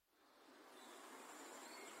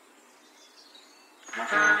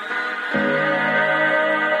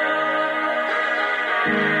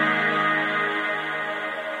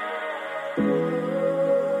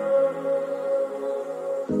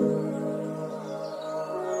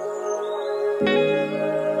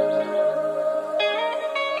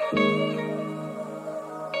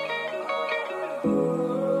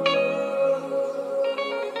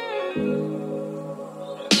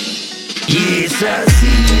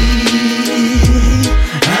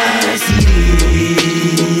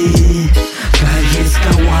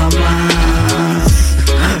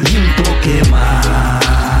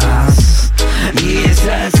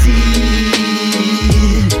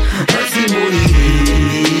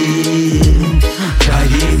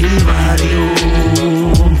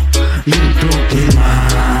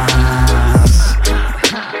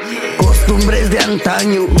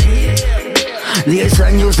daño. 10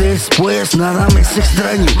 años después, nada me es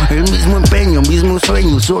extraño. El mismo empeño, mismo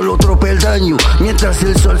sueño, solo otro peldaño. Mientras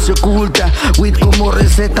el sol se oculta, weed como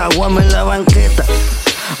receta, guama en la banqueta.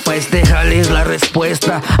 Pa' este jale es la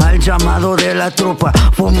respuesta al llamado de la tropa.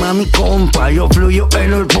 Fuma mi compa, yo fluyo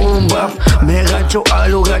en el boom bap. Me gancho a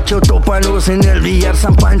lo gacho, tópalos en el billar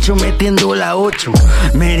San Pancho metiendo la 8.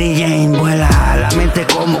 Mary Jane vuela a la mente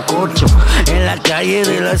como corcho. En la calle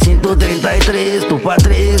de la 133, topa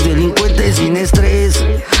 3, delincuentes sin estrés.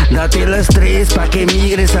 Date las 3 pa' que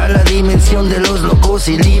migres a la dimensión de los locos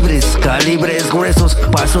y libres. Calibres gruesos,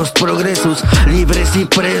 pasos progresos, libres y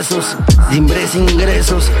presos, timbres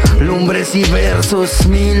ingresos, lumbres y versos,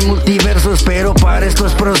 1000 multiversos, pero para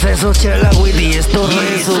estos procesos, chela, weed y estos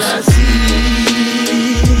rezos. Así,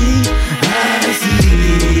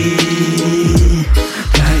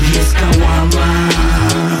 calles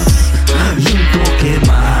Caguamas y un toque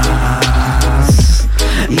más.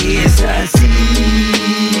 Y es así,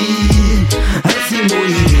 así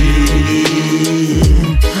muy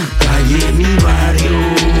bien. Calle mi barrio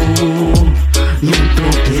y un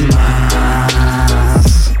toque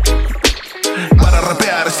más. Para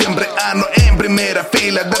rapear siempre ando en primera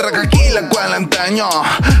fila, de racaquila cual antaño.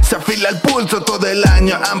 Se afila el pulso todo el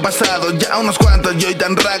año. Han pasado ya unos cuantos, yo y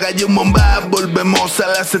tan raga y un bomba. Volvemos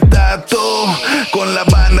al acetato con la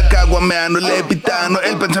banda caguameando, levitando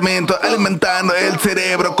el pensamiento, alimentando el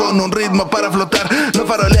cerebro con un ritmo para flotar. No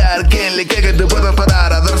farolear, quien le caiga te puedo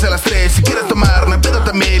parar. A darse a las 3 si quieres tomar, no pero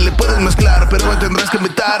también le puedes mezclar, pero hoy tendrás que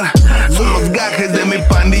invitar. Son los gajes de mi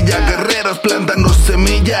pandilla, guerreros plantando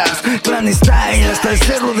semillas. Clan style hasta el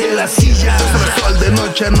cerro de la silla. El sol de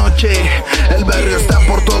noche a noche, el barrio está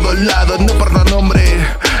por todos lados, no importa nombre.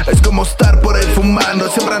 Es como estar por ahí fumando,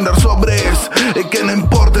 siempre andar sobres. Y que no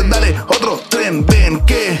importe, dale otro tren, ven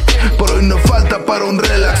que por hoy no falta para un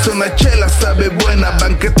relax. Una chela sabe buena,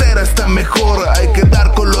 banquetera está mejor. Hay que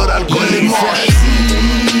dar color al limón.